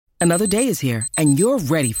Another day is here, and you're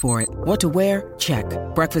ready for it. What to wear? Check.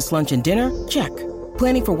 Breakfast, lunch, and dinner? Check.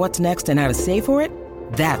 Planning for what's next and how to save for it?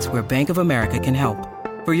 That's where Bank of America can help.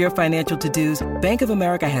 For your financial to-dos, Bank of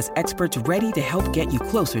America has experts ready to help get you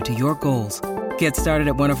closer to your goals. Get started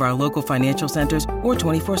at one of our local financial centers or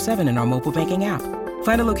 24/7 in our mobile banking app.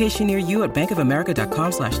 Find a location near you at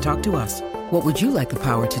bankofamerica.com/talktous. What would you like the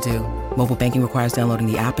power to do? Mobile banking requires downloading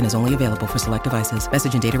the app and is only available for select devices.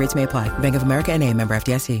 Message and data rates may apply. Bank of America N.A., member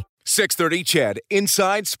FDIC. 630 CHED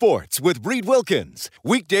Inside Sports with Reed Wilkins.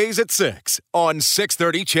 Weekdays at 6 on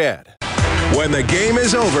 630 CHED. When the game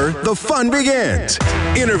is over, the fun begins.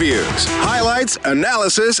 Interviews, highlights,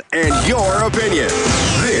 analysis, and your opinion.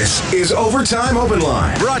 This is Overtime Open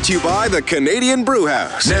Line, brought to you by the Canadian Brew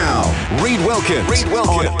House. Now, Reed Wilkins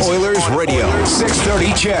on Oilers Radio,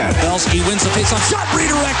 630 CHED. Pavelski wins the faceoff, shot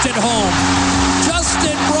redirected home.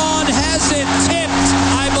 Justin Braun has it tipped,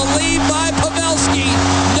 I believe, by Pavelski.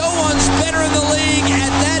 No one's better in the league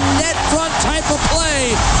at that net front type of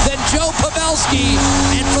play than Joe Pavelski.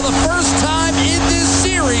 And for the first time in this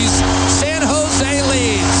series, San Jose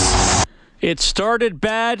leads. It started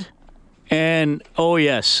bad, and oh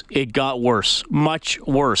yes, it got worse. Much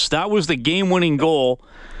worse. That was the game-winning goal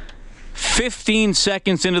 15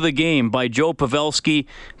 seconds into the game by Joe Pavelski.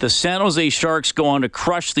 The San Jose Sharks go on to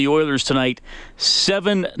crush the Oilers tonight.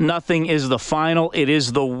 7-0 is the final. It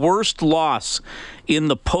is the worst loss in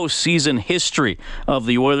the postseason history of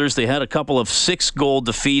the Oilers. They had a couple of 6-goal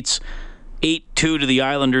defeats. 8-2 to the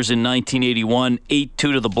Islanders in 1981, 8-2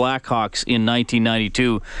 to the Blackhawks in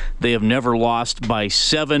 1992. They have never lost by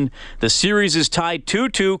 7. The series is tied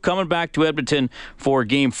 2-2, coming back to Edmonton for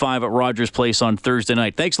Game 5 at Rogers Place on Thursday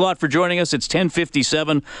night. Thanks a lot for joining us. It's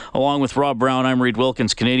 10:57. Along with Rob Brown, I'm Reed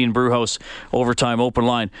Wilkins, Canadian Brewhouse Overtime Open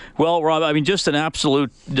Line. Well, Rob, I mean, just an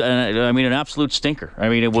absolute stinker. I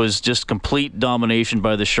mean, it was just complete domination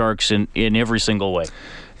by the Sharks in every single way.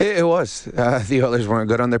 It was. The Oilers weren't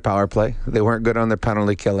good on their power play. They weren't good on their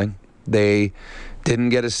penalty killing. They didn't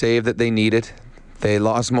get a save that they needed. They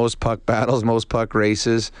lost most puck battles, most puck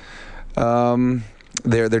races.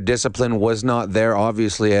 Their discipline was not there,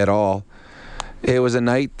 obviously, at all. It was a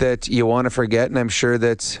night that you want to forget, and I'm sure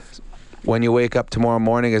that when you wake up tomorrow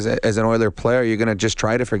morning as an Oiler player, you're going to just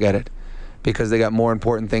try to forget it, because they got more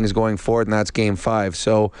important things going forward, and that's Game 5.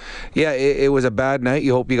 So, yeah, it was a bad night.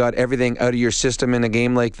 You hope you got everything out of your system in a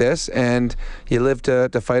game like this, and you live to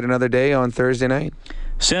fight another day on Thursday night.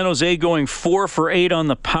 San Jose going 4 for 8 on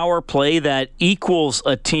the power play. That equals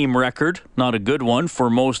a team record, not a good one, for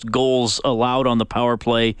most goals allowed on the power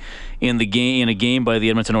play in a game by the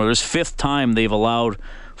Edmonton Oilers. 5th time they've allowed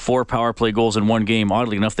 4 power play goals in one game.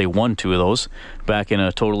 Oddly enough, they won 2 of those back in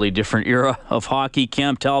a totally different era of hockey.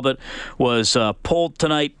 Cam Talbot was pulled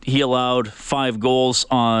tonight. He allowed 5 goals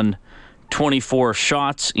on 24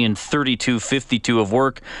 shots in 32-52 of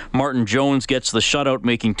work. Martin Jones gets the shutout,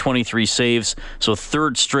 making 23 saves. So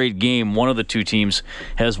 3rd straight game, one of the two teams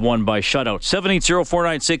has won by shutout.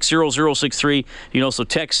 780-496-0063. You can also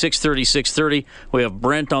text 630-630. We have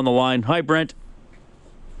Brent on the line. Hi, Brent.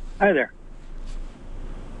 Hi there.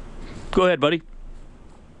 Go ahead, buddy.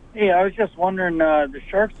 Hey, I was just wondering, the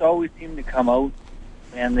Sharks always seem to come out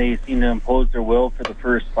and they seem to impose their will for the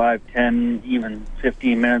first 5, 10, even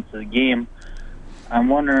 15 minutes of the game. I'm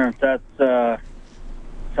wondering if that's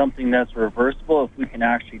something that's reversible, if we can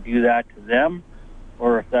actually do that to them,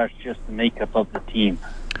 or if that's just the makeup of the team.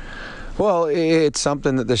 Well, it's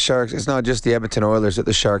something that the Sharks, it's not just the Edmonton Oilers that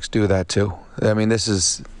the Sharks do that to. I mean, this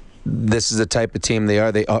is the type of team they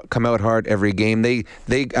are. They come out hard every game. They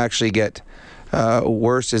actually get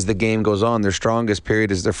worse as the game goes on. Their strongest period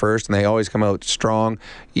is their first, and they always come out strong.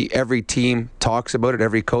 Every team talks about it.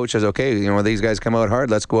 Every coach says, okay, these guys come out hard,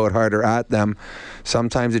 let's go out harder at them.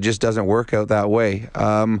 Sometimes it just doesn't work out that way.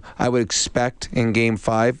 I would expect in Game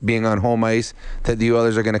 5, being on home ice, that the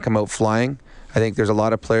Oilers are going to come out flying. I think there's a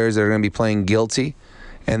lot of players that are going to be playing guilty,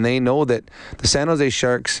 and they know that the San Jose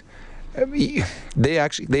Sharks,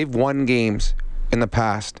 they've won games in the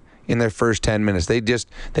past in their first 10 minutes. They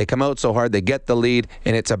come out so hard, they get the lead,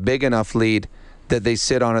 and it's a big enough lead that they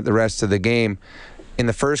sit on it the rest of the game. In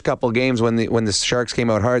the first couple of games when the Sharks came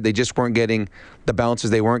out hard, they just weren't getting the bounces,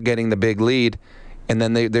 they weren't getting the big lead, and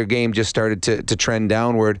then their game just started to trend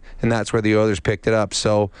downward, and that's where the Oilers picked it up.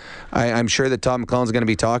 So I'm sure that Todd McLellan's going to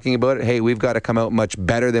be talking about it. Hey, we've got to come out much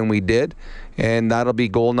better than we did, And that'll be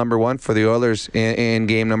goal number 1 for the Oilers in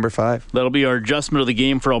game number 5. That'll be our adjustment of the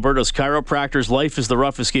game for Alberta's chiropractors. Life is the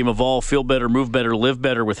roughest game of all. Feel better, move better, live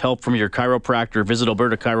better with help from your chiropractor. Visit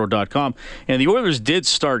albertachiro.com. And the Oilers did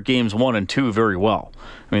start games 1 and 2 very well.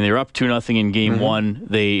 I mean, they were up 2-0 in game 1.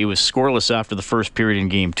 It was scoreless after the first period in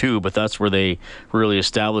game 2, but that's where they really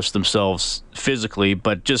established themselves physically.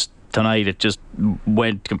 But just tonight, it just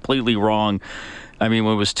went completely wrong. I mean,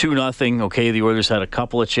 when it was 2-0, okay, the Oilers had a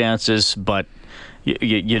couple of chances, but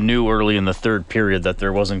you knew early in the third period that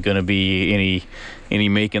there wasn't going to be any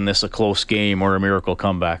making this a close game or a miracle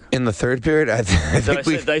comeback. In the third period? I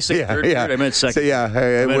Did I say third period? I meant second. So, I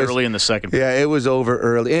meant early in the second period. Yeah, it was over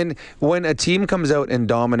early. And when a team comes out and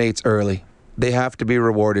dominates early, they have to be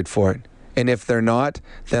rewarded for it. And if they're not,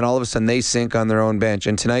 then all of a sudden they sink on their own bench.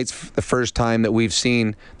 And tonight's the first time that we've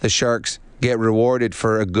seen the Sharks get rewarded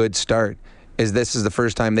for a good start. This is the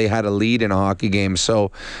first time they had a lead in a hockey game.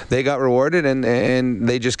 So they got rewarded, and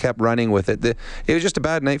they just kept running with it. It was just a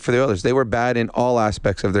bad night for the Oilers. They were bad in all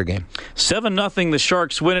aspects of their game. 7-0, the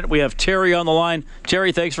Sharks win it. We have Terry on the line.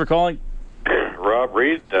 Terry, thanks for calling. Rob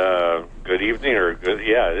Reed, good evening,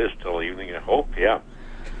 it is still evening, I hope, yeah.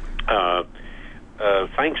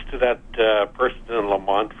 Thanks to that person in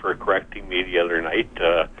Lamont for correcting me the other night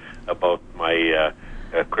about my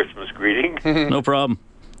Christmas greeting. No problem.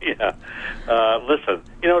 Yeah. Listen,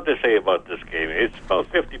 you know what they say about this game? It's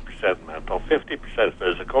about 50% mental, 50%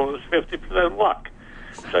 physical, and it's 50% luck.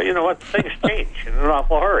 So you know what? Things change in an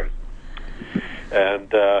awful hurry.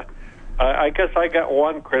 And I guess I got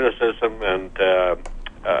one criticism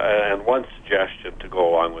and one suggestion to go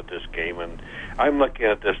along with this game. And I'm looking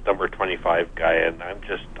at this number 25 guy, and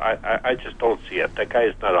I just don't see it. That guy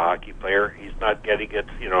is not a hockey player. He's not getting it,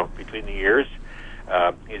 between the ears.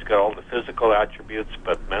 He's got all the physical attributes,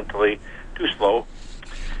 but mentally too slow.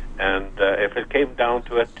 And if it came down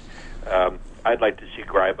to it, I'd like to see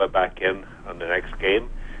Greiba back in on the next game.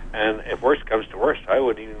 And if worst comes to worst, I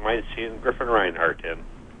wouldn't even mind seeing Griffin Reinhart in.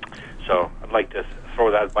 So I'd like to throw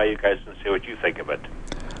that by you guys and see what you think of it.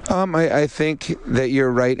 I think that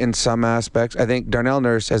you're right in some aspects. I think Darnell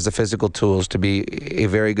Nurse has the physical tools to be a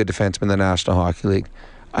very good defenseman in the National Hockey League.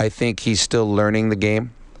 I think he's still learning the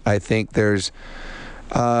game. I think there's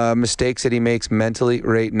mistakes that he makes mentally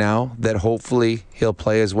right now that hopefully he'll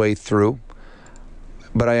play his way through.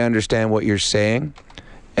 But I understand what you're saying.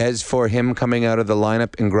 As for him coming out of the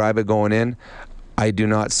lineup and Greiba going in, I do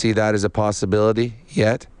not see that as a possibility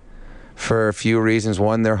yet for a few reasons.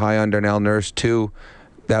 One, they're high on Darnell Nurse. Two,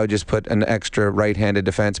 that would just put an extra right-handed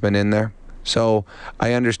defenseman in there. So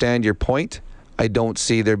I understand your point. I don't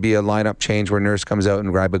see there be a lineup change where Nurse comes out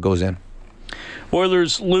and Greiba goes in.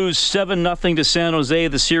 Oilers lose 7-0 to San Jose.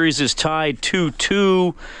 The series is tied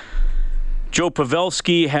 2-2. Joe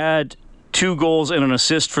Pavelski had 2 goals and an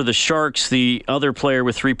assist for the Sharks. The other player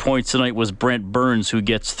with 3 points tonight was Brent Burns, who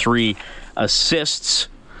gets 3 assists.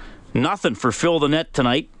 Nothing for Phil the Net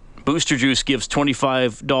tonight. Booster Juice gives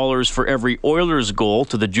 $25 for every Oilers goal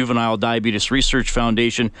to the Juvenile Diabetes Research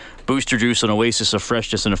Foundation. Booster Juice, an oasis of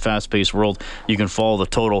freshness in a fast-paced world. You can follow the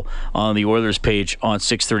total on the Oilers page on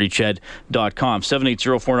 630ched.com.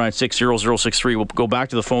 780-496-0063. We'll go back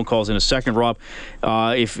to the phone calls in a second, Rob.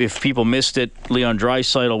 If people missed it, Leon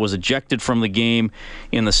Draisaitl was ejected from the game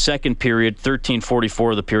in the second period,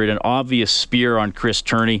 13:44 of the period. An obvious spear on Chris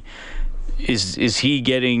Turney. Is he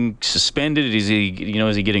getting suspended? Is he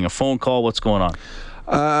getting a phone call? What's going on?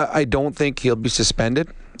 I don't think he'll be suspended.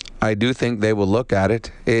 I do think they will look at it.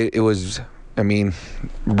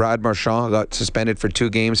 Brad Marchand got suspended for 2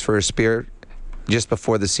 games for a spear just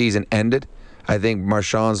before the season ended. I think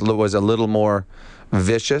Marchand's was a little more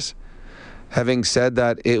vicious. Having said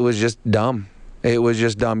that, it was just dumb. It was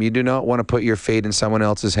just dumb. You do not want to put your fate in someone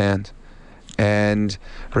else's hands. And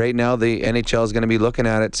right now, the NHL is going to be looking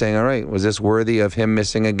at it saying, all right, was this worthy of him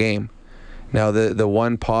missing a game? Now, the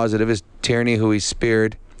one positive is Tierney, who he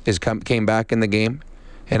speared, came back in the game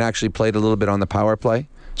and actually played a little bit on the power play.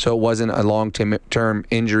 So it wasn't a long-term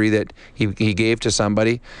injury that he gave to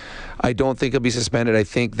somebody. I don't think he'll be suspended. I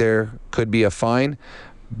think there could be a fine.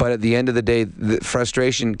 But at the end of the day, the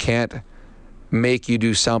frustration can't make you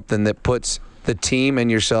do something that puts the team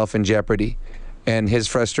and yourself in jeopardy. And his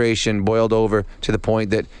frustration boiled over to the point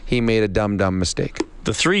that he made a dumb mistake.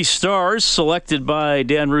 The 3 stars selected by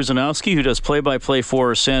Dan Ruzanowski, who does play-by-play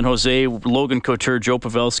for San Jose, Logan Couture, Joe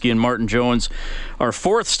Pavelski, and Martin Jones. Our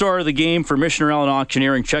 4th star of the game for Missioner Allen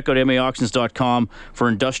Auctioneering. Check out MAauctions.com for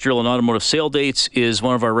industrial and automotive sale dates is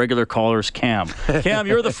one of our regular callers, Cam. Cam,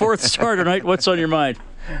 you're the 4th star tonight. What's on your mind?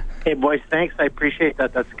 Hey, boys, thanks. I appreciate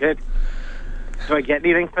that. That's good. Do I get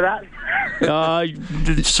anything for that?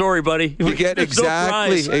 Sorry, buddy. You get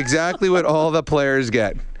exactly what all the players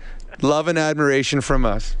get. Love and admiration from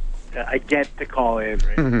us. I get to call in,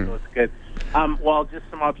 right? So it's good. Well, just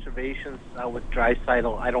some observations with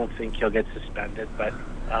Draisaitl. I don't think he'll get suspended, but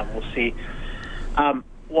we'll see.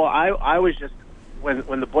 Well, I was just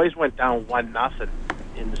when the boys went down 1-0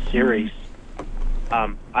 in the series.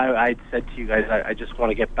 I said to you guys, I just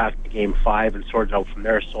want to get back to Game 5 and sort it out from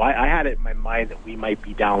there. So I had it in my mind that we might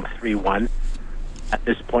be down 3-1 at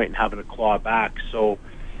this point and having to claw back. So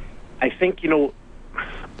I think,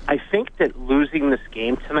 I think that losing this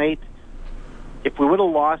game tonight, if we would have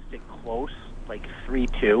lost it close, like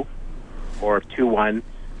 3-2 or 2-1,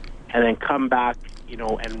 and then come back,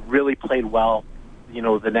 and really played well,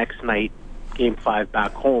 the next night, Game 5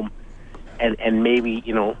 back home, and maybe,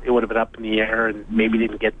 it would have been up in the air and maybe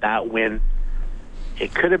didn't get that win.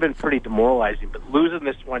 It could have been pretty demoralizing, but losing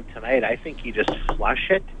this one tonight, I think you just flush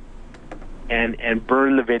it and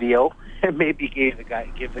burn the video and maybe give the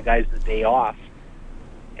guys the day off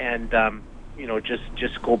and,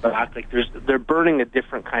 just go back. Like they're burning a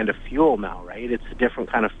different kind of fuel now, right? It's a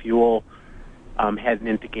different kind of fuel heading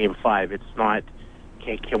into Game 5. It's not,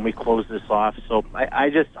 okay, can we close this off? So I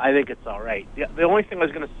think it's all right. The only thing I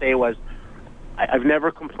was going to say was I've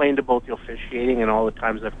never complained about the officiating and all the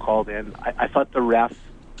times I've called in. I thought the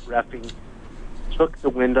reffing took the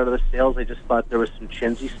wind out of the sails. I just thought there was some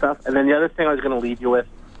chinsy stuff. And then the other thing I was going to leave you with,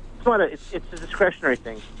 it's a discretionary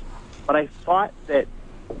thing, but I thought that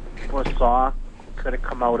Brassard could have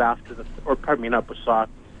come out after not Brassard.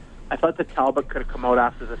 I thought that Talbot could have come out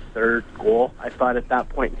after the third goal. I thought at that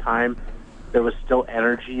point in time there was still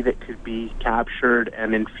energy that could be captured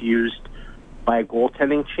and infused by a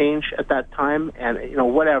goaltending change at that time. And,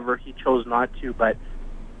 whatever, he chose not to, but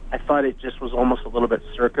I thought it just was almost a little bit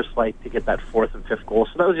circus-like to get that fourth and fifth goal.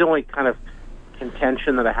 So that was the only kind of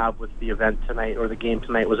contention that I have with the event tonight, or the game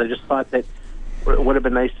tonight, was I just thought that it would have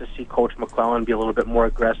been nice to see Coach McClellan be a little bit more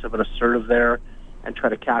aggressive and assertive there and try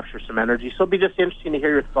to capture some energy. So it'll be just interesting to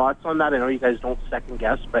hear your thoughts on that. I know you guys don't second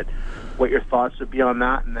guess, but what your thoughts would be on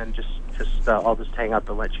that, and then I'll just hang up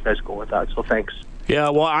and let you guys go with that. So thanks. Yeah,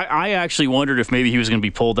 well, I actually wondered if maybe he was going to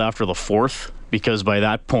be pulled after the fourth, because by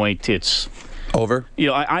that point it's over.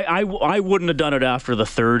 I wouldn't have done it after the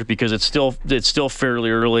third, because it's still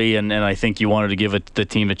fairly early, and I think you wanted to give the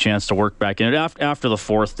team a chance to work back in it. After the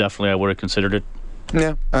fourth, definitely I would have considered it.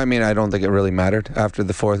 Yeah, I mean, I don't think it really mattered after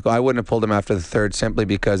the fourth goal. I wouldn't have pulled him after the third, simply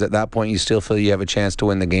because at that point you still feel you have a chance to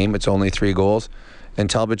win the game. It's only 3 goals, and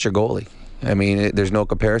Talbot's your goalie. I mean, there's no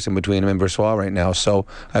comparison between him and Brassard right now. So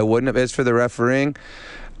I wouldn't have. As for the refereeing,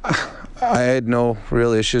 I had no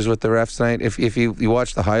real issues with the refs tonight. If you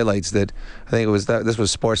watch the highlights, that I think this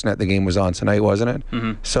was Sportsnet the game was on tonight, wasn't it?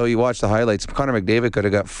 Mm-hmm. So you watch the highlights. Connor McDavid could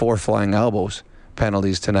have got 4 flying elbows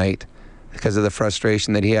penalties tonight because of the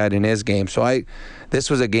frustration that he had in his game. So this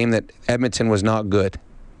was a game that Edmonton was not good,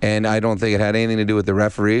 and I don't think it had anything to do with the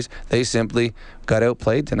referees. They simply got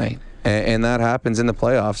outplayed tonight. And that happens in the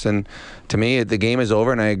playoffs. And to me, the game is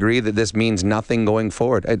over, and I agree that this means nothing going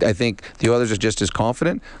forward. I think the Oilers are just as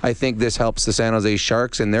confident. I think this helps the San Jose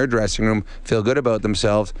Sharks in their dressing room feel good about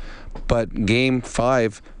themselves. But Game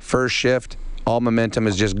 5, first shift, all momentum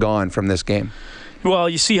is just gone from this game. Well,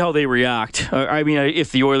 you see how they react. I mean,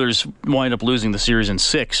 if the Oilers wind up losing the series in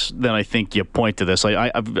 6, then I think you point to this.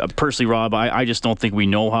 I personally, Rob, I just don't think we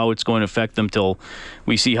know how it's going to affect them till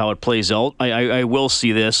we see how it plays out. I will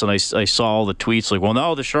see this, and I saw all the tweets like, well,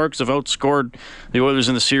 now the Sharks have outscored the Oilers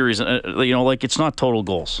in the series. Like, it's not total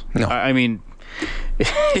goals. No. I mean...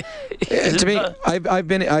 to me, I've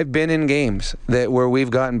been in games where we've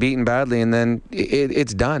gotten beaten badly, and then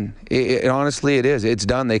it's done. Honestly, it is. It's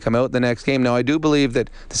done. They come out the next game. Now, I do believe that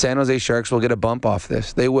the San Jose Sharks will get a bump off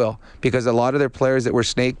this. They will, because a lot of their players that were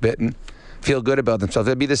snake bitten feel good about themselves.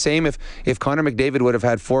 It'd be the same if Connor McDavid would have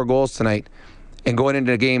had 4 goals tonight, and going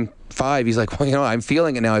into Game 5, he's like, well, I'm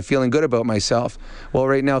feeling it now. I'm feeling good about myself. Well,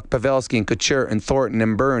 right now, Pavelski and Couture and Thornton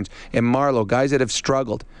and Burns and Marleau, guys that have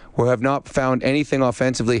struggled or have not found anything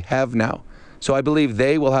offensively, have now. So I believe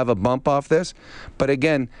they will have a bump off this. But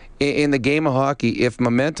again, in the game of hockey, if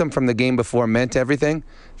momentum from the game before meant everything,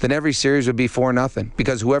 then every series would be 4-0,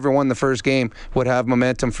 because whoever won the first game would have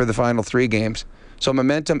momentum for the final 3 games. So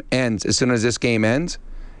momentum ends as soon as this game ends.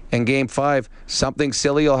 In Game 5, something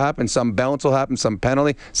silly will happen. Some bounce will happen, some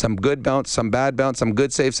penalty, some good bounce, some bad bounce, some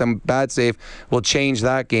good save, some bad save will change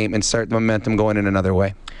that game and start the momentum going in another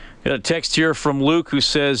way. Got a text here from Luke who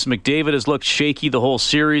says McDavid has looked shaky the whole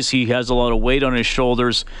series. He has a lot of weight on his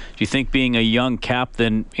shoulders. Do you think being a young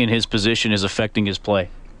captain in his position is affecting his play?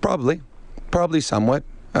 Probably somewhat.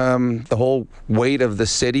 The whole weight of the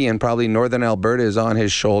city and probably northern Alberta is on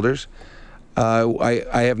his shoulders. I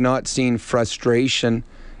have not seen frustration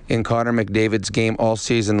in Connor McDavid's game all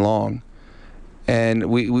season long. And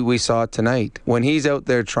we saw it tonight. When he's out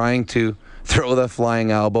there trying to throw the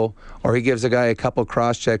flying elbow or he gives a guy a couple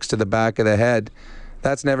cross checks to the back of the head,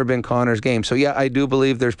 that's never been Connor's game. So, yeah, I do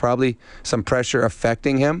believe there's probably some pressure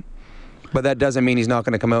affecting him. But that doesn't mean he's not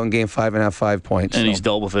going to come out in Game 5 and have 5 points. And he's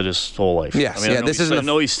dealt with it his whole life. Yes, I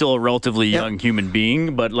know he's still a relatively young human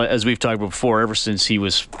being, but as we've talked about before, ever since he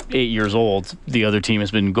was 8 years old, the other team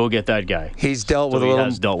has been, go get that guy. He's dealt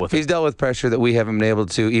with pressure that we haven't been able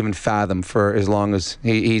to even fathom for as long as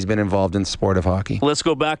he's been involved in the sport of hockey. Let's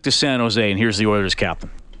go back to San Jose, and here's the Oilers captain.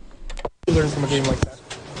 You learn from a game like that?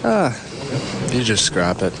 You just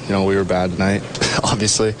scrap it. We were bad tonight,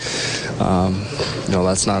 obviously.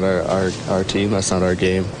 That's not our team. That's not our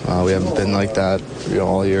game. We haven't been like that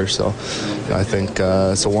all year. So I think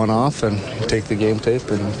it's a one-off, and you take the game tape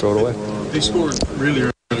and throw it away. They scored really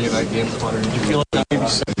early in that game, Connor. Did you feel like that maybe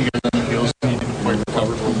sent you guys on the heels and you didn't quite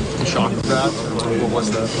recover from the shock of that? Or what was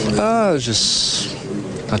that? I was just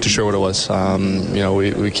not too sure what it was.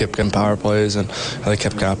 We kept getting power plays and they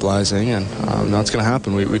kept capitalizing, and that's going to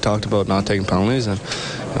happen. We talked about not taking penalties and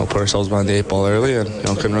put ourselves behind the 8 ball early, and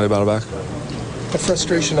couldn't really battle back. The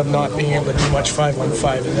frustration of not being able to do much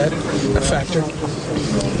 5-on-5, is that a factor?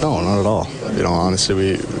 No, not at all. Honestly,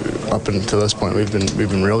 we up until this point we've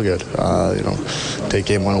been real good. Take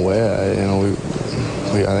game 1 away. I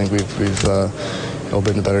think we've been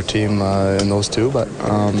the better team in those two, but.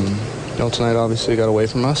 Tonight obviously got away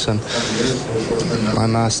from us, and my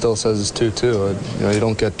math still says it's 2-2. You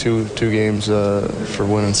don't get two games for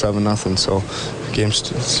winning 7-0. So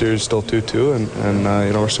series still 2-2, and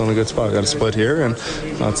we're still in a good spot. Got a split here, and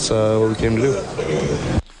that's what we came to do.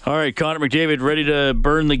 All right, Connor McDavid ready to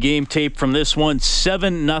burn the game tape from this one.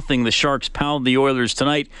 7-0. The Sharks pound the Oilers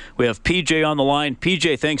tonight. We have PJ on the line.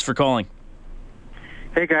 PJ, thanks for calling.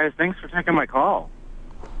 Hey guys, thanks for taking my call.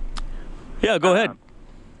 Yeah, go ahead.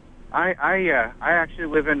 I actually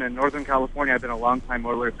live in Northern California. I've been a long-time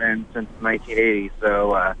Oilers fan since 1980,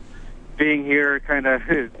 so being here kind of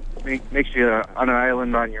makes you on an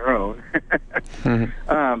island on your own.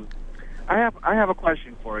 I have a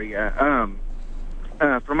question for you.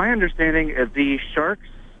 From my understanding, the Sharks,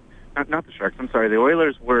 not the Sharks, I'm sorry, the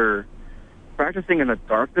Oilers were practicing in the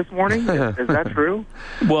dark this morning. Is that true?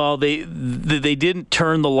 Well, they didn't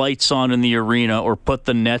turn the lights on in the arena or put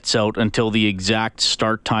the nets out until the exact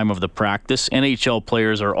start time of the practice. NHL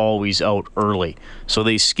players are always out early, so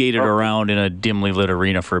they skated around in a dimly lit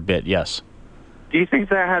arena for a bit, yes. Do you think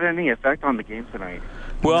that had any effect on the game tonight?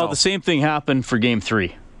 Well, the same thing happened for Game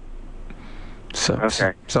 3. So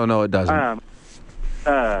no, it doesn't.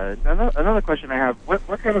 Another question I have,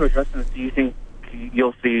 what kind of adjustments do you think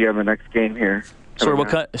you'll see in the next game here? Sorry,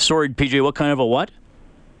 PJ, what kind of a what?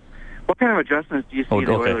 What kind of adjustments do you see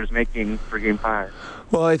the Oilers making for Game 5?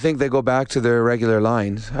 Well, I think they go back to their regular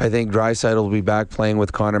lines. I think Draisaitl will be back playing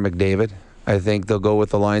with Connor McDavid. I think they'll go with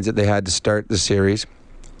the lines that they had to start the series.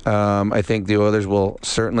 I think the Oilers will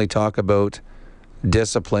certainly talk about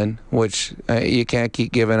discipline, which you can't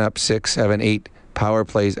keep giving up 6, 7, 8 power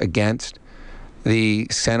plays against. The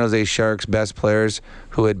San Jose Sharks' best players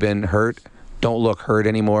who had been hurt don't look hurt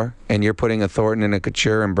anymore, and you're putting a Thornton and a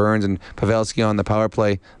Couture and Burns and Pavelski on the power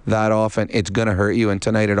play that often, it's going to hurt you, and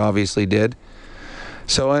tonight it obviously did.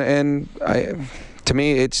 So, to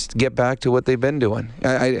me, it's get back to what they've been doing.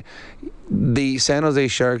 The San Jose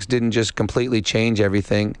Sharks didn't just completely change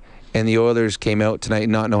everything, and the Oilers came out tonight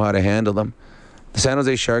and not know how to handle them. The San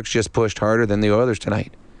Jose Sharks just pushed harder than the Oilers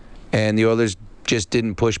tonight, and the Oilers just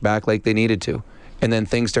didn't push back like they needed to. And then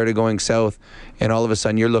things started going south, and all of a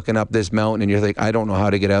sudden you're looking up this mountain and you're like, I don't know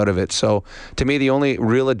how to get out of it. So to me, the only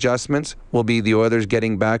real adjustments will be the Oilers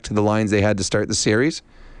getting back to the lines they had to start the series,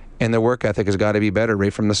 and their work ethic has got to be better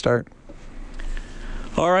right from the start.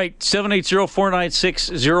 All right,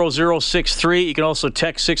 780-496-0063. You can also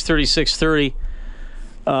text 630-630.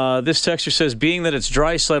 This texter says, being that it's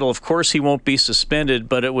Draisaitl, of course he won't be suspended,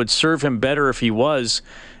 but it would serve him better if he was,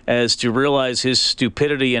 as to realize his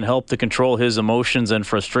stupidity and help to control his emotions and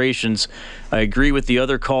frustrations. I agree with the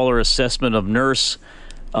other caller assessment of Nurse.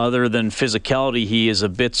 Other than physicality, he is a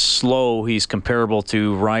bit slow. He's comparable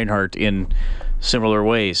to Reinhart in similar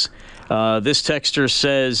ways. This texter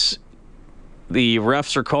says the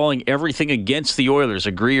refs are calling everything against the Oilers.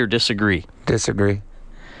 Agree or disagree? Disagree.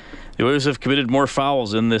 The Oilers have committed more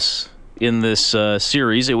fouls in this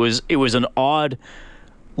series. It was an odd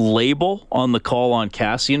label on the call on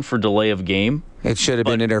Kassian for delay of game. It should have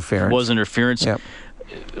been interference. It was interference. Yep.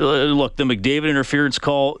 look, the McDavid interference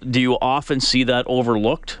call, do you often see that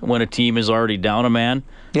overlooked when a team is already down a man?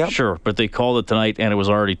 Yeah. Sure, but they called it tonight, and it was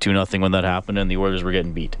already 2-0 when that happened, and the Oilers were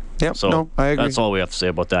getting beat. Yep, So no, I agree. That's all we have to say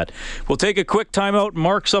about that. We'll take a quick timeout.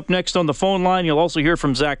 Mark's up next on the phone line. You'll also hear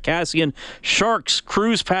from Zach Cassian. Sharks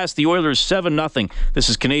cruise past the Oilers 7-0. This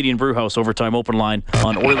is Canadian Brewhouse Overtime Open Line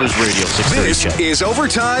on Oilers Radio 630. This is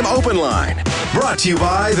Overtime Open Line, brought to you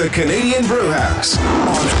by the Canadian Brewhouse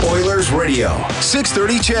on Oilers Radio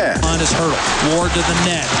 630 CHED. On his hurdle. Ward to the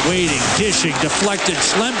net. Waiting. Dishing. Deflected.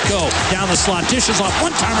 Schlemko down the slot. Dishes off.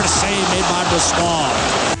 One-timer to save made by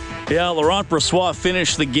Brossoit. Yeah, Laurent Brossoit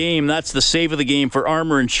finished the game. That's the save of the game for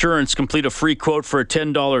Armor Insurance. Complete a free quote for a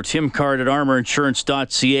 $10 Tim card at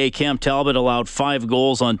armorinsurance.ca. Cam Talbot allowed 5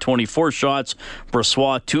 goals on 24 shots.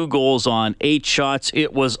 Brossoit 2 goals on 8 shots.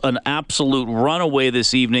 It was an absolute runaway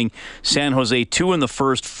this evening. San Jose 2 in the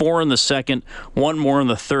first, 4 in the second, 1 more in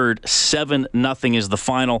the third. 7-0 is the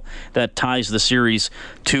final. That ties the series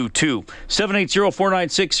 2-2.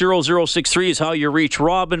 780-496-0063 is how you reach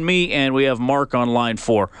Rob and me, and we have Mark on line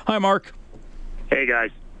 4. Hi, Mark. Hey,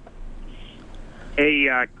 guys. Hey,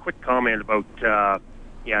 quick comment about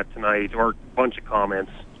tonight, or a bunch of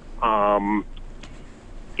comments. I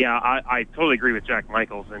totally agree with Jack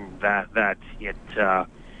Michaels in that you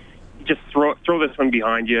just throw this one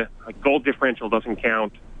behind you. A goal differential doesn't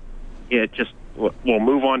count. It just we'll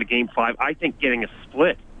move on to Game 5. I think getting a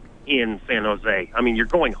split in San Jose. I mean, you're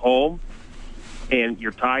going home and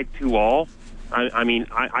you're tied 2-2.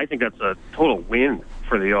 I think that's a total win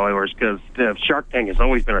for the Oilers, because the Shark Tank has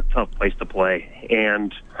always been a tough place to play.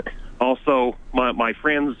 And also, my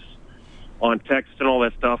friends on text and all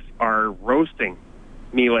that stuff are roasting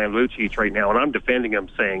Milan Lucic right now, and I'm defending him,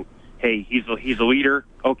 saying, hey, he's a leader.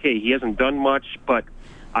 Okay, he hasn't done much, but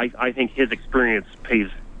I think his experience pays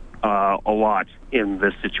a lot in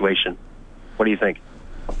this situation. What do you think?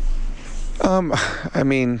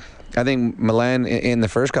 I think Milan, in the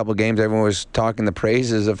first couple of games, everyone was talking the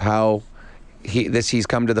praises of how he's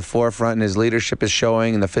come to the forefront, and his leadership is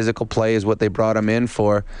showing, and the physical play is what they brought him in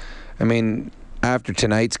for. I mean, after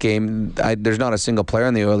tonight's game, there's not a single player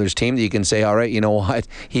on the Oilers team that you can say, all right, you know what,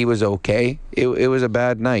 he was okay. It was a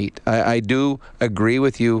bad night. I do agree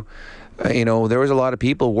with you. There was a lot of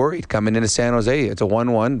people worried coming into San Jose. It's a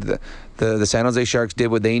 1-1. The San Jose Sharks did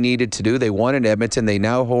what they needed to do. They won in Edmonton. They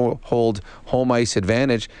now hold home ice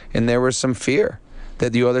advantage, and there was some fear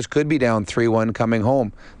that the Oilers could be down 3-1 coming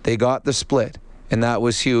home. They got the split, and that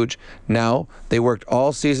was huge. Now, they worked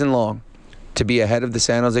all season long to be ahead of the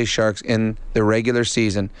San Jose Sharks in the regular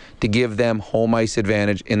season to give them home ice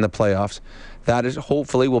advantage in the playoffs. That is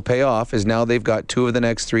hopefully will pay off, as now they've got 2 of the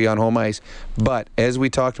next 3 on home ice. But as we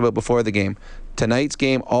talked about before the game, tonight's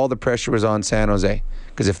game, all the pressure was on San Jose,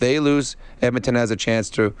 because if they lose, Edmonton has a chance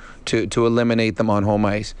to eliminate them on home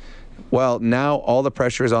ice. Well, now all the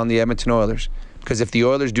pressure is on the Edmonton Oilers, because if the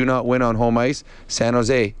Oilers do not win on home ice, San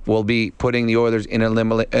Jose will be putting the Oilers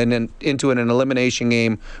into an elimination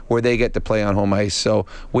game where they get to play on home ice. So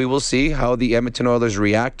we will see how the Edmonton Oilers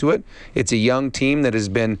react to it. It's a young team that has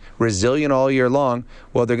been resilient all year long.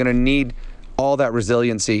 Well, they're going to need all that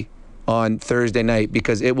resiliency on Thursday night,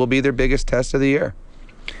 because it will be their biggest test of the year.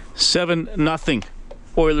 7-0.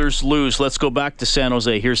 Oilers lose. Let's go back to San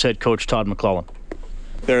Jose. Here's head coach Todd McLellan.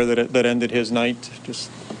 That ended his night.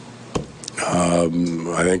 I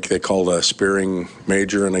think they called a spearing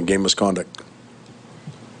major and a game misconduct.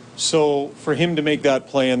 So for him to make that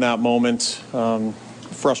play in that moment,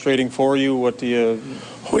 frustrating for you? What do you...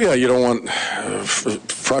 Oh, yeah, you don't want...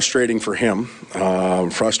 frustrating for him.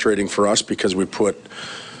 Frustrating for us, because we put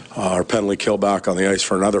our penalty kill back on the ice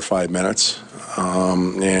for another 5 minutes.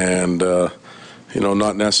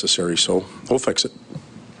 Not necessary, so we'll fix it.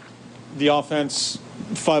 The offense...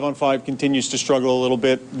 5-on-5 continues to struggle a little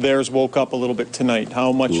bit. Theirs woke up a little bit tonight.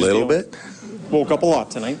 How much? Woke up a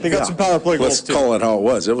lot tonight. They got some power play goals too. Let's call it how it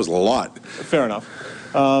was. It was a lot. Fair enough.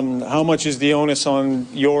 How much is the onus on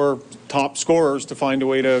your top scorers to find a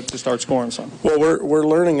way to start scoring some? Well, we're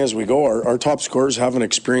learning as we go. Our top scorers haven't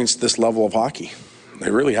experienced this level of hockey.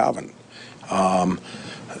 They really haven't.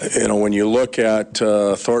 When you look at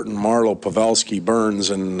Thornton, Marleau, Pavelski, Burns,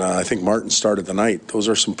 and I think Martin started the night, those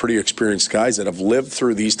are some pretty experienced guys that have lived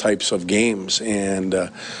through these types of games, and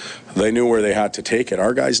they knew where they had to take it.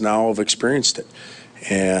 Our guys now have experienced it.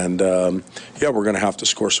 And, we're going to have to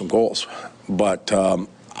score some goals. But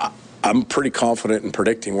I'm pretty confident in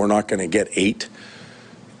predicting we're not going to get 8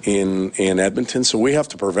 in Edmonton, so we have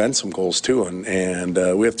to prevent some goals too, and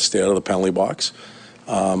we have to stay out of the penalty box.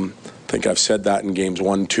 I think I've said that in games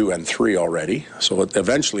 1, 2, and 3 already. So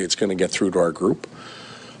eventually it's going to get through to our group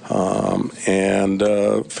and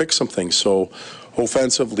fix some things. So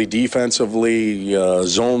offensively, defensively,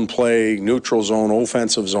 zone play, neutral zone,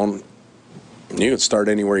 offensive zone. You can start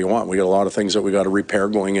anywhere you want. We got a lot of things that we got to repair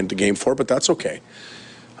going into Game 4, but that's okay.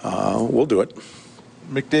 We'll do it.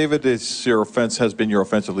 McDavid has been your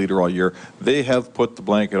offensive leader all year. They have put the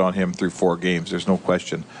blanket on him through 4 games. There's no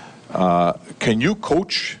question. Can you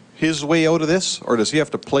coach his way out of this, or does he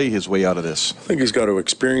have to play his way out of this? I think he's got to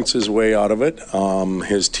experience his way out of it.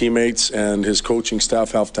 His teammates and his coaching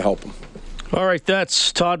staff have to help him. All right,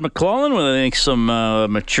 that's Todd McLellan with, I think, some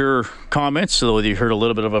mature comments, though you heard a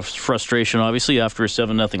little bit of a frustration, obviously, after a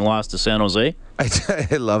 7-0 loss to San Jose.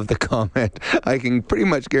 I love the comment. I can pretty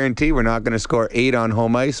much guarantee we're not going to score 8 on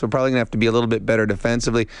home ice. We're probably going to have to be a little bit better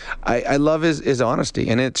defensively. I love his honesty,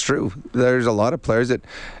 and it's true. There's a lot of players that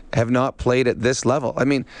have not played at this level. I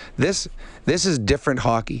mean, this is different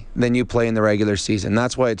hockey than you play in the regular season.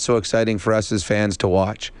 That's why it's so exciting for us as fans to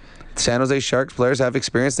watch. San Jose Sharks players have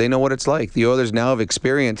experience. They know what it's like. The Oilers now have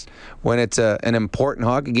experienced when it's an important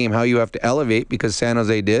hockey game, how you have to elevate, because San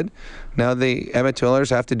Jose did. Now the Edmonton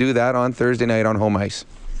Oilers have to do that on Thursday night on home ice.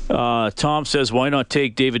 Tom says, why not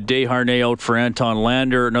take David Desharnais out for Anton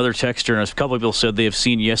Lander? Another texter, and a couple of people said they have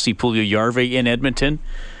seen Jesse Puljujärvi in Edmonton.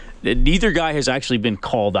 Neither guy has actually been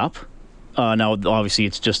called up. Now, obviously,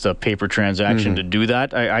 it's just a paper transaction to do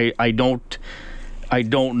that. I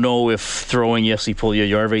don't know if throwing Jesse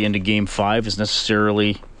Puljujärvi into Game 5 is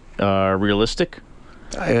necessarily realistic.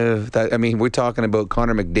 I mean, we're talking about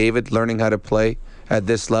Connor McDavid learning how to play at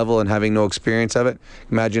this level and having no experience of it.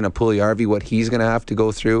 Imagine a Puljujärvi, what he's going to have to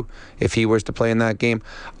go through if he was to play in that game.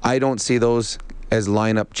 I don't see those as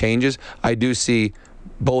lineup changes. I do see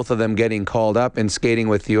both of them getting called up and skating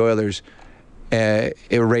with the Oilers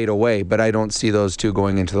right away, but I don't see those two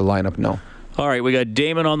going into the lineup, no. All right, we got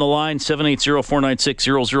Damon on the line,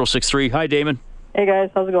 780-496-0063. Hi, Damon. Hey, guys.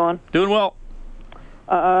 How's it going? Doing well.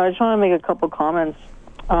 I just want to make a couple comments.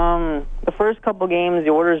 The first couple games, the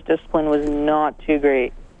Oilers' discipline was not too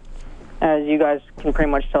great, as you guys can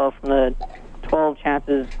pretty much tell from the 12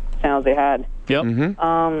 chances San Jose had. Yep. And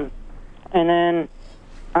then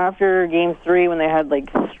after Game 3, when they had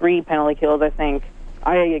like 3 penalty kills, I think,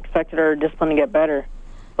 I expected our discipline to get better.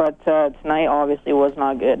 But tonight obviously was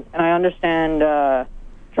not good. And I understand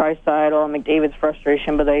Draisaitl and McDavid's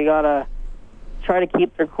frustration, but they got to try to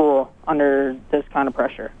keep their cool under this kind of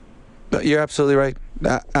pressure. You're absolutely right.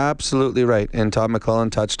 Absolutely right. And Todd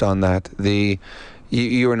McLellan touched on that.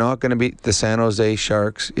 You are not going to beat the San Jose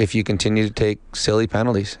Sharks if you continue to take silly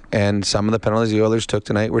penalties. And some of the penalties the Oilers took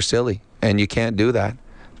tonight were silly. And you can't do that.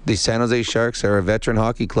 The San Jose Sharks are a veteran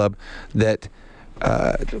hockey club that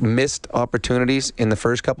missed opportunities in the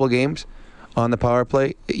first couple of games on the power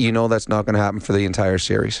play. You know that's not going to happen for the entire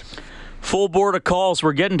series. Full board of calls.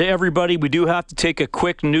 We're getting to everybody. We do have to take a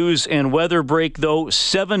quick news and weather break, though.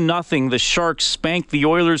 7-0. The Sharks spanked the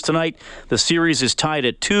Oilers tonight. The series is tied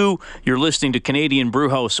at 2. You're listening to Canadian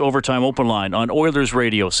Brewhouse Overtime Open Line on Oilers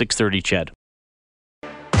Radio, 630 CHED.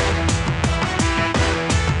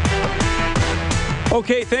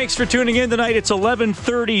 Okay, thanks for tuning in tonight. It's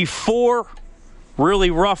 11:34.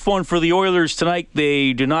 Really rough one for the Oilers tonight.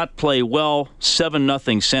 They do not play well.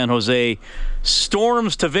 7-0 San Jose.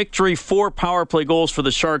 Storms to victory. 4 power play goals for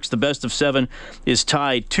the Sharks. The best of 7 is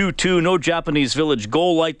tied 2-2. No Japanese Village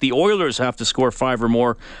goal light. The Oilers have to score 5 or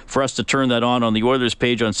more for us to turn that on the Oilers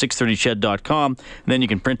page on 630ched.com. And then you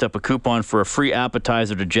can print up a coupon for a free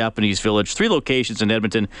appetizer to Japanese Village. 3 locations in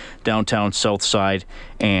Edmonton, downtown, south side,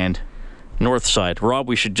 and north side. Rob,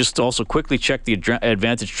 we should just also quickly check the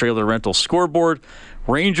Advantage Trailer Rental scoreboard.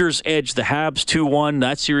 Rangers edge the Habs 2-1.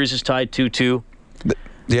 That series is tied 2-2.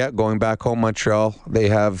 Yeah, going back home, Montreal, they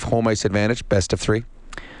have home ice advantage, best of 3.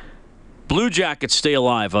 Blue Jackets stay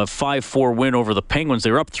alive, a 5-4 win over the Penguins.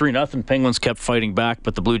 They were up 3-0. Penguins kept fighting back,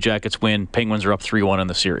 but the Blue Jackets win. Penguins are up 3-1 in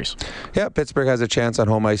the series. Yeah, Pittsburgh has a chance on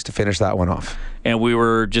home ice to finish that one off. And we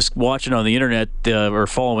were just watching on the internet, or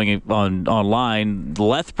following it online,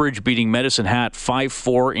 Lethbridge beating Medicine Hat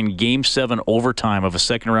 5-4 in Game 7 overtime of a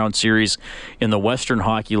second-round series in the Western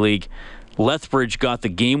Hockey League. Lethbridge got the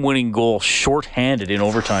game-winning goal shorthanded in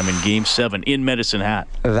overtime in Game 7 in Medicine Hat.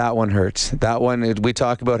 That one hurts. That one, we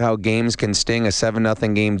talk about how games can sting. A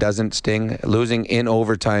 7-0 game doesn't sting. Losing in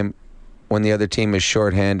overtime when the other team is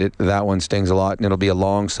shorthanded, that one stings a lot, and it'll be a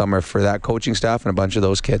long summer for that coaching staff and a bunch of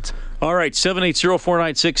those kids. All right,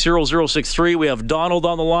 780-496-0063. We have Donald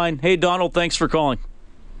on the line. Hey, Donald, thanks for calling.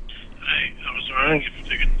 Hi, I was wondering if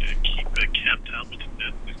they can keep Cam Talbot in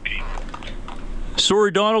this game.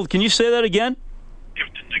 Sorry, Donald, can you say that again? If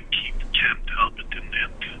they keep Cam Talbot in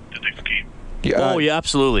the next game. Yeah, yeah,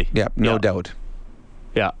 absolutely. Yeah, no doubt.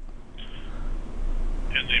 Yeah.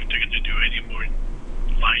 And if they're going to do any more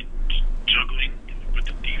line juggling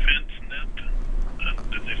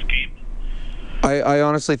I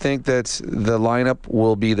honestly think that the lineup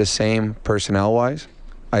will be the same personnel-wise.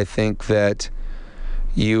 I think that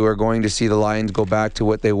you are going to see the Lions go back to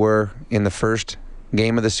what they were in the first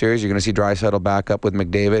game of the series. You're going to see Draisaitl back up with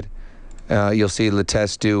McDavid. You'll see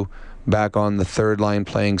Letestu back on the third line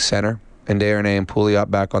playing center, and Desharnais and Pouliot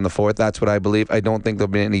back on the fourth. That's what I believe. I don't think there'll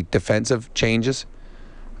be any defensive changes.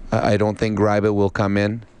 I don't think Greiba will come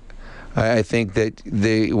in. I think that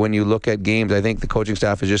when you look at games, I think the coaching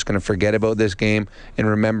staff is just going to forget about this game and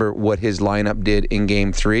remember what his lineup did in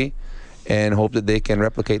Game 3 and hope that they can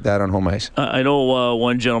replicate that on home ice. I know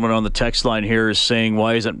one gentleman on the text line here is saying,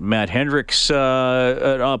 why isn't Matt Hendricks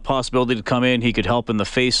a possibility to come in? He could help in the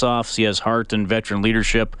face-offs. He has heart and veteran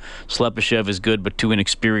leadership. Slepyshev is good but too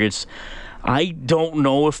inexperienced. I don't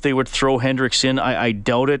know if they would throw Hendricks in. I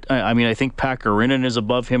doubt it. I mean, I think Pakarinen is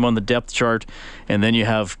above him on the depth chart, and then you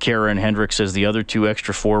have Kara and Hendricks as the other two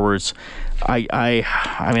extra forwards. I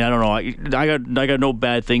mean, I don't know. I got no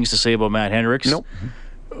bad things to say about Matt Hendricks. Nope.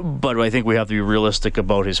 But I think we have to be realistic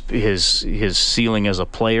about his ceiling as a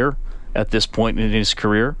player at this point in his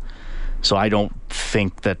career. So I don't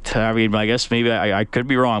think that, I mean, I guess maybe I could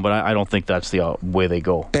be wrong, but I don't think that's the way they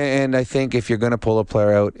go. And I think if you're going to pull a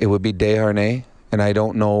player out, it would be Desharnais. And I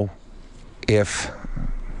don't know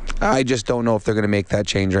I just don't know if they're going to make that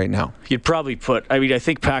change right now. You'd probably I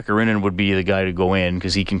think Pakarinen would be the guy to go in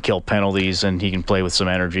because he can kill penalties and he can play with some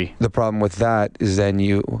energy. The problem with that is then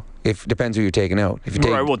depends who you're taking out. If you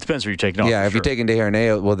take, right, well, it depends who you're taking out. Yeah, if you're taking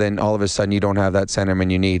Desharnais out, well, then all of a sudden you don't have that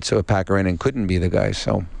centerman you need. So Pakarinen couldn't be the guy,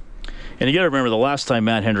 so... And you got to remember the last time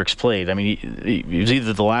Matt Hendricks played, I mean, it was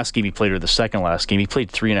either the last game he played or the second last game. He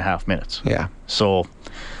played 3.5 minutes. Yeah. So,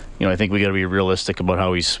 I think we got to be realistic about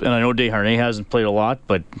how he's... And I know Desharnais hasn't played a lot,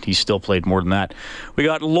 but he's still played more than that. We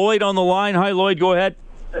got Lloyd on the line. Hi, Lloyd. Go ahead.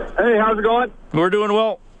 Hey, how's it going? We're doing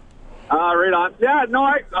well. Right on. Yeah, no,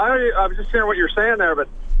 I was just hearing what you're saying there, but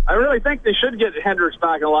I really think they should get Hendricks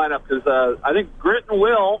back in the lineup because I think grit and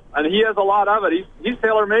will, and he has a lot of it. He's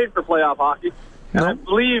tailor-made for playoff hockey. And I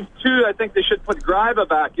believe, too, I think they should put Greiba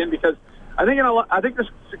back in because I think this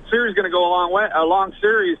series is going to go a long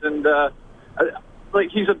series. And,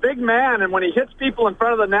 he's a big man, and when he hits people in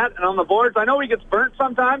front of the net and on the boards, I know he gets burnt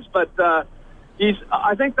sometimes, but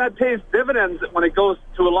I think that pays dividends when it goes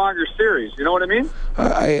to a longer series. You know what I mean?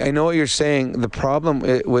 I know what you're saying. The problem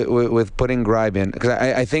with putting Greiba in, because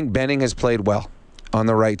I think Benning has played well on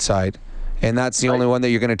the right side, and that's the only one that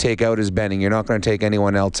you're going to take out is Benning. You're not going to take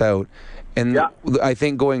anyone else out. And I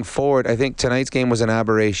think going forward, I think tonight's game was an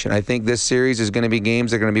aberration. I think this series is going to be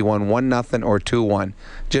games that are going to be won 1-0 or 2-1.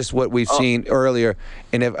 Just what we've seen earlier.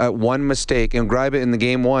 And if one mistake, and Greiba in the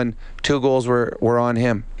game 1, 2 goals were on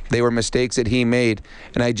him. They were mistakes that he made.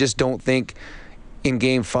 And I just don't think in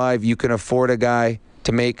game 5 you can afford a guy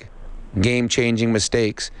to make game-changing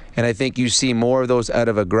mistakes. And I think you see more of those out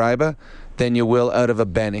of a Greiba than you will out of a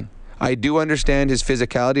Benning. I do understand his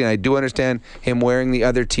physicality, and I do understand him wearing the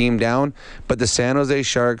other team down, but the San Jose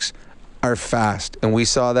Sharks are fast, and we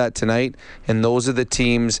saw that tonight, and those are the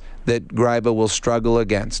teams that Greiba will struggle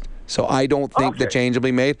against. So I don't think the change will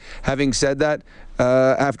be made. Having said that,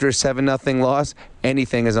 after a 7-0 loss,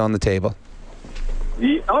 anything is on the table.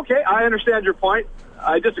 Okay, I understand your point.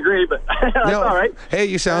 I disagree, but that's all right. Hey,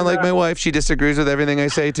 you sound like my wife. She disagrees with everything I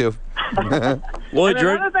say, too. Lloyd,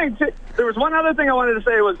 there was one other thing I wanted to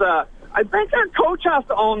say was I think our coach has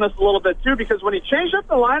to own this a little bit, too, because when he changed up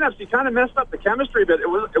the lineups, he kind of messed up the chemistry, but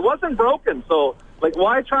it wasn't broken. So,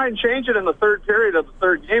 why try and change it in the third period of the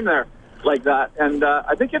third game there like that? And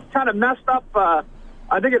I think it kind of messed up.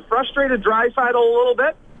 I think it frustrated Draisaitl a little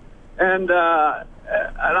bit. And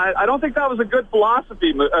I don't think that was a good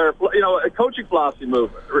philosophy move, or a coaching philosophy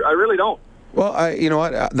move. I really don't. Well, you know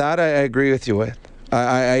what? That I agree with you with.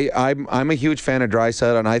 I'm a huge fan of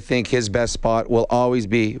Draisaitl, and I think his best spot will always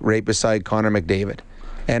be right beside Connor McDavid.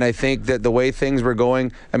 And I think that the way things were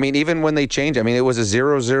going, I mean, even when they changed, I mean, it was a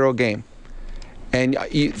 0-0 game. And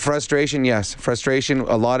frustration, yes. Frustration,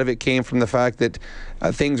 a lot of it came from the fact that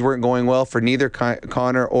things weren't going well for neither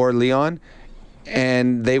Connor or Leon,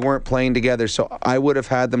 and they weren't playing together. So I would have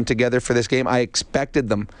had them together for this game. I expected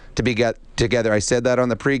them to be together. I said that on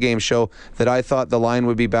the pregame show that I thought the line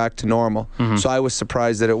would be back to normal. Mm-hmm. So I was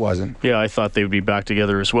surprised that it wasn't. Yeah, I thought they would be back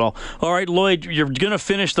together as well. All right, Lloyd, you're going to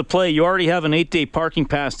finish the play. You already have an 8-day parking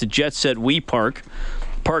pass to Jet Set We Park.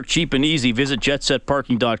 Park cheap and easy. Visit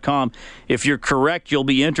jetsetparking.com. If you're correct, you'll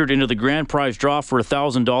be entered into the grand prize draw for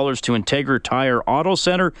 $1,000 to Integra Tire Auto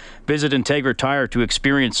Center. Visit Integra Tire to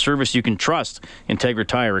experience service you can trust. Integra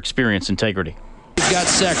Tire, experience integrity. got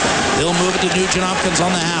Sekera. He'll move it to Nugent Hopkins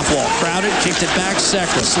on the half wall. Crowded, kicked it back.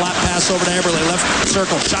 Sekera. Slap pass over to Eberle. Left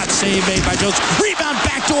circle. Shot save made by Jones. Rebound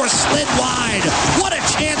backdoor slid wide. What a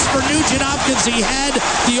chance for Nugent Hopkins. He had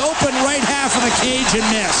the open right half of the cage and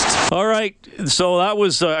missed. All right, so that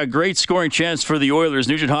was a great scoring chance for the Oilers.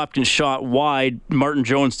 Nugent Hopkins shot wide. Martin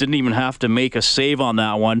Jones didn't even have to make a save on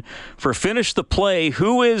that one. For finish the play,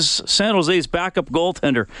 who is San Jose's backup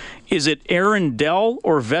goaltender? Is it Aaron Dell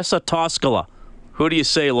or Vesa Toskala? Who do you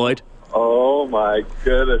say, Lloyd? Oh, my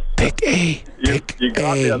goodness. Pick A. You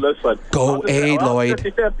got me on this one. Go A, Lloyd.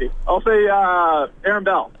 50-50. I'll say Aaron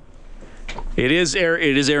Bell. It is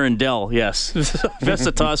Aaron Dell, yes.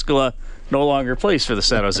 Vesa Toskala no longer plays for the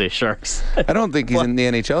San Jose Sharks. I don't think he's in the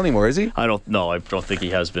NHL anymore, is he? I don't think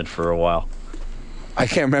he has been for a while. I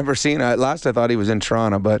can't remember seeing it. At last I thought he was in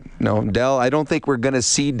Toronto, but no, Dell. I don't think we're going to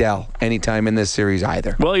see Dell anytime in this series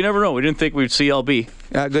either. Well, you never know. We didn't think we'd see LB.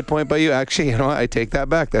 Good point by you. Actually, you know what? I take that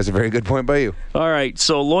back. That's a very good point by you. All right,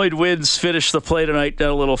 so Lloyd wins, finished the play tonight. Had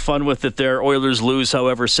a little fun with it there. Oilers lose,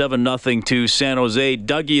 however, 7-0 to San Jose.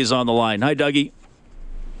 Dougie is on the line. Hi, Dougie.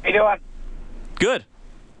 How you doing? Good.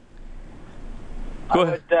 Go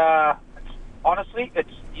ahead. Honestly, it's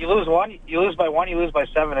you lose by one, you lose by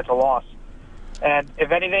 7. It's a loss. And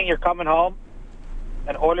if anything, you're coming home,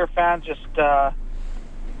 and Oiler fans just they're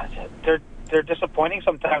disappointing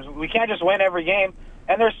sometimes. We can't just win every game,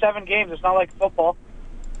 and there's 7 games. It's not like football.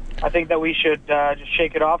 I think that we should just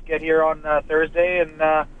shake it off, get here on Thursday,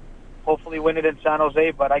 and hopefully win it in San Jose.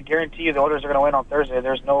 But I guarantee you, the Oilers are going to win on Thursday.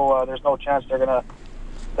 There's no chance they're going to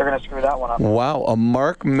screw that one up. Wow, a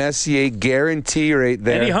Mark Messier guarantee right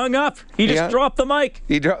there. And he hung up. He just dropped the mic.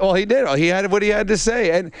 He did. He had what he had to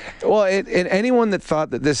say. And anyone that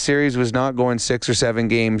thought that this series was not going 6 or 7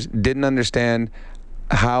 games didn't understand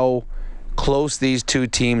how close these two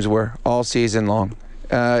teams were all season long.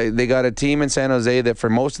 They got a team in San Jose that for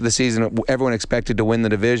most of the season everyone expected to win the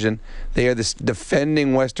division. They are the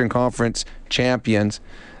defending Western Conference champions.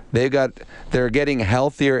 They're getting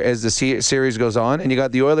healthier as the series goes on, and you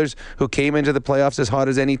got the Oilers who came into the playoffs as hot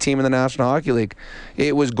as any team in the National Hockey League.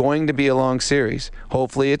 It was going to be a long series.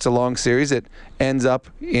 Hopefully it's a long series that ends up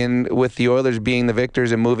with the Oilers being the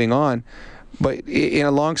victors and moving on. But in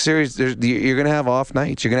a long series, you're going to have off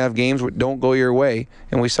nights. You're going to have games that don't go your way,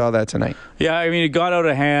 and we saw that tonight. Yeah, I mean, it got out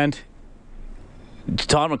of hand.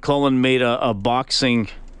 Todd McClellan made a boxing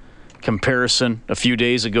comparison a few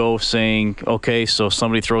days ago saying, okay, so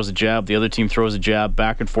somebody throws a jab, the other team throws a jab,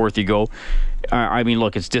 back and forth you go. I mean,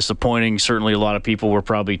 look, it's disappointing. Certainly a lot of people were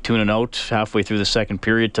probably tuning out halfway through the second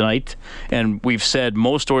period tonight. And we've said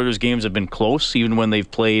most Oilers games have been close, even when they've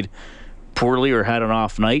played poorly or had an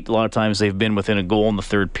off night. A lot of times they've been within a goal in the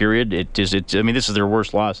third period. I mean, this is their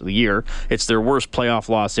worst loss of the year. It's their worst playoff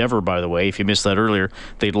loss ever, by the way. If you missed that earlier,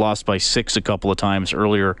 they'd lost by 6 a couple of times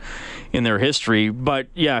earlier in their history. But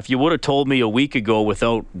yeah, if you would have told me a week ago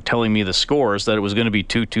without telling me the scores that it was going to be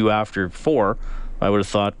 2-2 after 4, I would have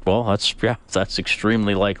thought, well, that's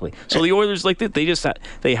extremely likely. So the Oilers,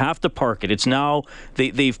 they have to park it. It's now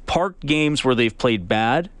they've parked games where they've played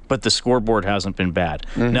bad, but the scoreboard hasn't been bad.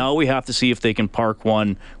 Mm-hmm. Now we have to see if they can park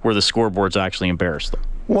one where the scoreboard's actually embarrassed them.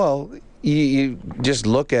 Well, you just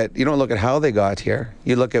you don't look at how they got here.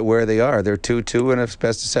 You look at where they are. They're 2-2 in a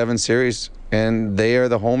best-of-7 series, and they are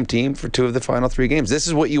the home team for 2 of the final 3 games. This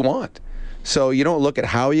is what you want. So you don't look at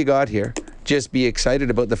how you got here. Just be excited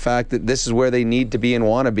about the fact that this is where they need to be and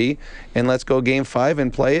want to be, and let's go Game 5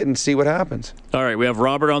 and play it and see what happens. All right, we have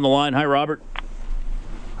Robert on the line. Hi, Robert.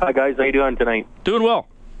 Hi, guys. How you doing tonight? Doing well.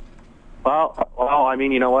 Well, I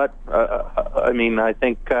mean, you know what? I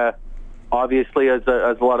think obviously, as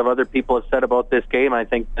a lot of other people have said about this game, I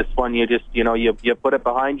think this one you just, you put it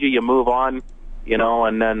behind you, you move on,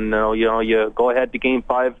 and then you go ahead to Game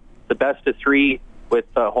 5, the best of 3 with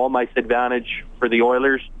home ice advantage for the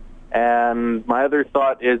Oilers. And my other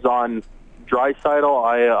thought is on Draisaitl.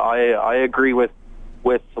 I agree with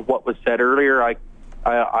what was said earlier.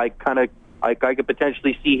 I could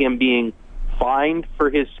potentially see him being fined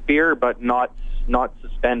for his spear, but not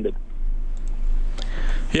suspended.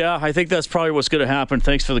 Yeah, I think that's probably what's going to happen.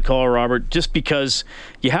 Thanks for the call, Robert. Just because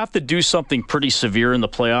you have to do something pretty severe in the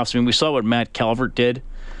playoffs. I mean, we saw what Matt Calvert did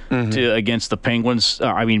against the Penguins.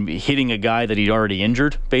 Hitting a guy that he'd already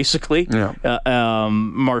injured, basically. Yeah.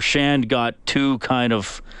 Marchand got 2 kind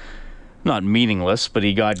of, not meaningless, but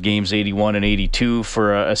he got games 81 and 82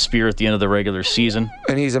 for a spear at the end of the regular season.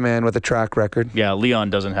 And he's a man with a track record. Yeah,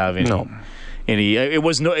 Leon doesn't have any. No.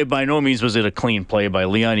 By no means was it a clean play by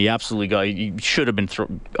Leon. He should have been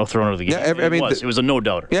thrown out of the game. Yeah, it was a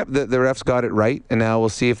no-doubter. Yep, the refs got it right, and now we'll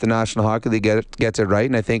see if the National Hockey League gets it right.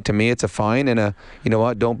 And I think, to me, it's a fine and you know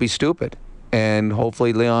what, don't be stupid. and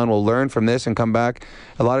hopefully Leon will learn from this and come back.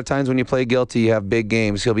 A lot of times when you play guilty, you have big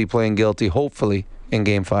games. He'll be playing guilty, hopefully, in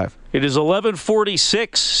Game 5. It is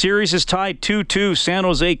 11:46. Series is tied 2-2. San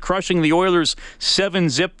Jose crushing the Oilers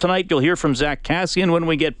 7-zip tonight. You'll hear from Zach Kassian when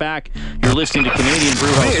we get back. You're listening to Canadian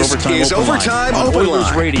Brewhouse This Overtime is Open Overtime Line on Open Oilers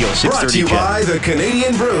Line. Radio, Brought 630 to you CHED. by the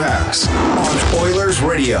Canadian Brewhouse on Oilers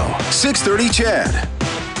Radio, 630 CHED.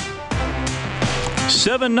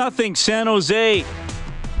 7-0 San Jose.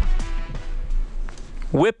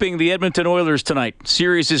 Whipping the Edmonton Oilers tonight.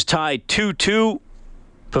 Series is tied 2-2.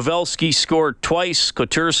 Pavelski scored twice.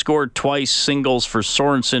 Couture scored twice. Singles for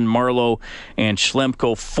Sorensen, Marleau, and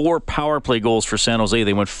Schlemko. 4 power play goals for San Jose.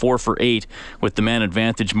 They went 4 for 8 with the man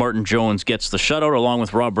advantage. Martin Jones gets the shutout along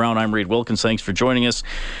with Rob Brown. I'm Reed Wilkins. Thanks for joining us.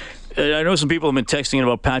 I know some people have been texting in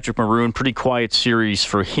about Patrick Maroon. Pretty quiet series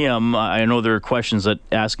for him. I know there are questions that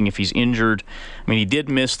asking if he's injured. I mean, he did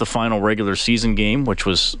miss the final regular season game, which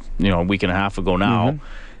was a week and a half ago now. Mm-hmm.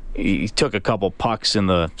 He took a couple pucks in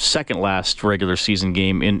the second last regular season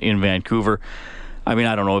game in Vancouver. I mean,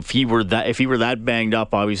 I don't know if he were that banged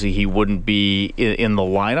up. Obviously, he wouldn't be in the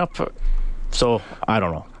lineup. So I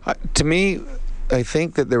don't know. To me, I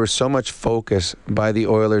think that there was so much focus by the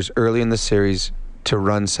Oilers early in the series to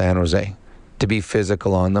run San Jose, to be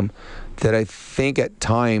physical on them, that I think at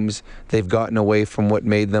times they've gotten away from what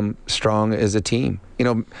made them strong as a team.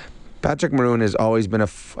 Patrick Maroon has always been a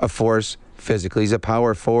force physically. He's a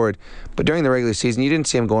power forward. But during the regular season, you didn't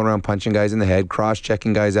see him going around punching guys in the head,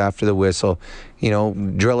 cross-checking guys after the whistle,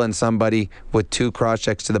 drilling somebody with 2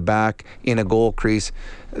 cross-checks to the back in a goal crease.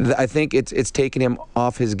 I think it's taken him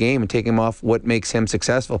off his game and taking him off what makes him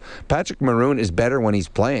successful. Patrick Maroon is better when he's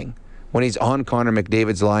playing. When he's on Connor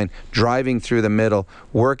McDavid's line, driving through the middle,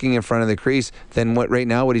 working in front of the crease, than what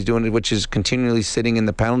he's doing, which is continually sitting in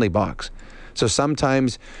the penalty box. So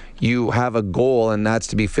sometimes you have a goal, and that's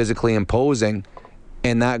to be physically imposing,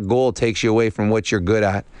 and that goal takes you away from what you're good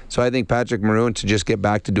at. So I think Patrick Maroon to just get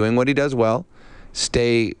back to doing what he does well,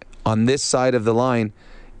 stay on this side of the line,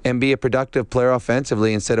 and be a productive player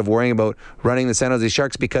offensively instead of worrying about running the San Jose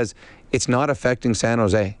Sharks, because it's not affecting San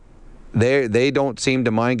Jose. They don't seem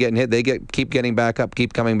to mind getting hit. They keep getting back up,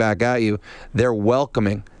 keep coming back at you. They're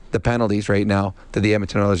welcoming the penalties right now that the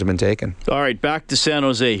Edmonton Oilers have been taking. All right, back to San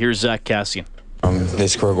Jose. Here's Zach Kassian. They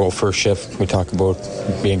score a goal first shift. We talk about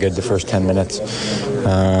being good the first 10 minutes.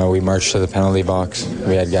 We marched to the penalty box.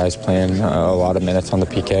 We had guys playing a lot of minutes on the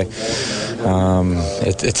PK.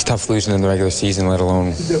 It's tough losing in the regular season, let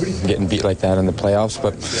alone getting beat like that in the playoffs.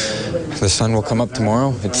 But the sun will come up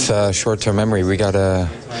tomorrow. It's short-term memory. We got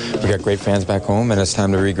great fans back home, and it's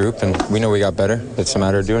time to regroup. And we know we got better. It's a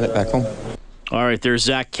matter of doing it back home. All right, there's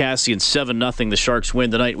Zach Kassian, 7-0. The Sharks win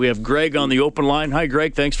tonight. We have Greg on the open line. Hi,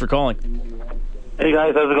 Greg. Thanks for calling. Hey,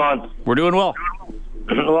 guys. How's it going? We're doing well.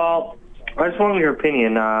 Well, I just wanted your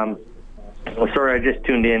opinion. Sorry, I just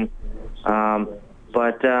tuned in.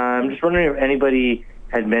 But I'm just wondering if anybody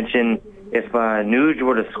had mentioned if Nuge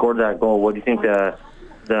would have scored that goal, what do you think the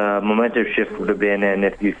momentum shift would have been, and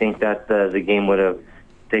if you think that the game would have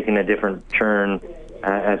taken a different turn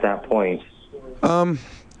at that point?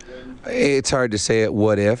 It's hard to say at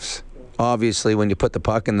what ifs. Obviously, when you put the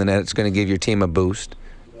puck in the net, it's going to give your team a boost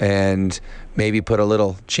and maybe put a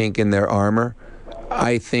little chink in their armor.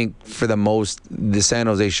 I think for the San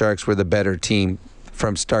Jose Sharks were the better team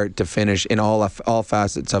from start to finish in all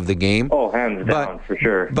facets of the game. Oh, hands down, for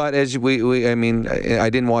sure. But as I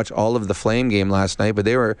didn't watch all of the Flame game last night, but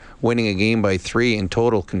they were winning a game by 3 in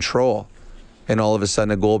total control. And all of a sudden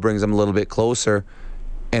a goal brings them a little bit closer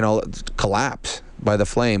and collapse by the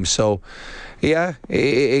Flames. So, yeah,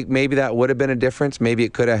 maybe that would have been a difference. Maybe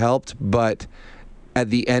it could have helped. But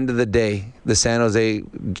at the end of the day, the San Jose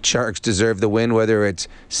Sharks deserve the win, whether it's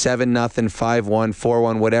 7-0, 5-1,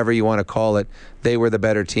 4-1, whatever you want to call it. They were the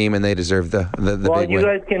better team, and they deserve the big win. Well, you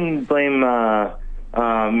guys can blame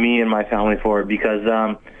me and my family for it, because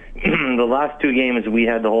the last 2 games we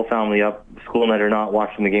had the whole family up, school night or not,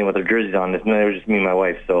 watching the game with their jerseys on. It was just me and my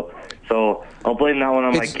wife. So I'll blame that one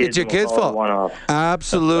on my kids. It's your kids' fault.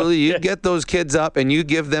 Absolutely. You get those kids up and you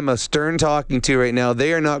give them a stern talking to right now.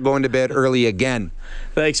 They are not going to bed early again.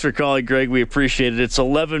 Thanks for calling, Greg. We appreciate it. It's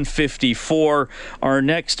 11:54. Our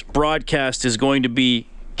next broadcast is going to be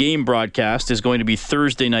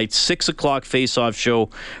Thursday night, 6 o'clock face-off show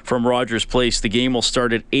from Rogers Place. The game will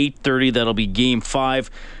start at 8:30. That'll be Game 5.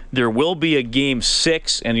 There will be a Game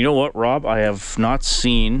 6. And you know what, Rob? I have not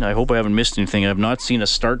seen, I hope I haven't missed anything, I have not seen a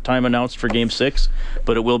start time announced for Game 6,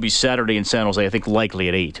 but it will be Saturday in San Jose, I think likely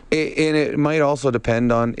at 8. And it might also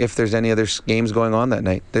depend on if there's any other games going on that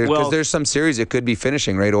night. Because there's some series that could be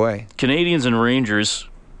finishing right away. Canadians and Rangers,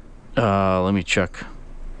 let me check.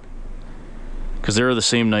 Because they're the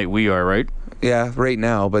same night we are, right? Yeah, right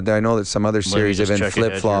now, but I know that some other series have been check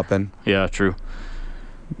ahead flip-flopping. Yeah, true.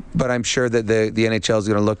 But I'm sure that the NHL is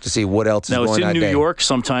going to look to see what else is Now, going it's that in New day. York.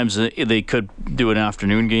 Sometimes they could do an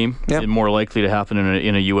afternoon game. It's more likely to happen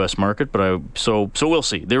in a U.S. market. But so we'll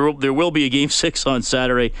see. There will be a Game 6 on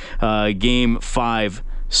Saturday. Game 5,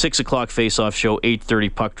 6 o'clock face-off show,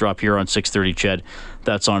 8:30 puck drop here on 6:30 CHED.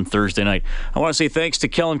 That's on Thursday night. I want to say thanks to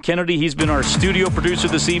Kellen Kennedy. He's been our studio producer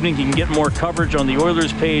this evening. You can get more coverage on the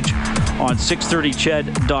Oilers page on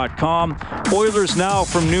 630ched.com. Oilers now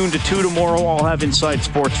from noon to 2 tomorrow. I'll have Inside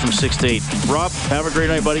Sports from 6 to 8. Rob, have a great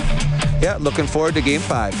night, buddy. Yeah, looking forward to Game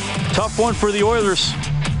 5. Tough one for the Oilers.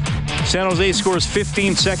 San Jose scores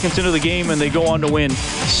 15 seconds into the game, and they go on to win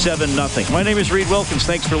 7-0. My name is Reed Wilkins.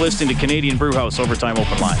 Thanks for listening to Canadian Brewhouse Overtime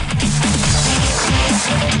Open Line.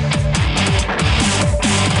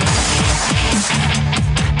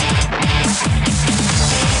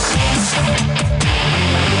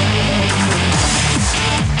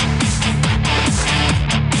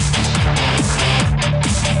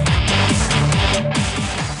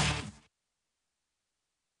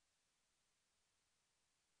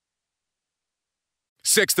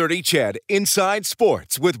 .630 CHED Inside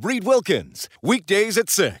Sports with Reed Wilkins. Weekdays at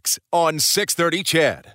 6 on 630 CHED.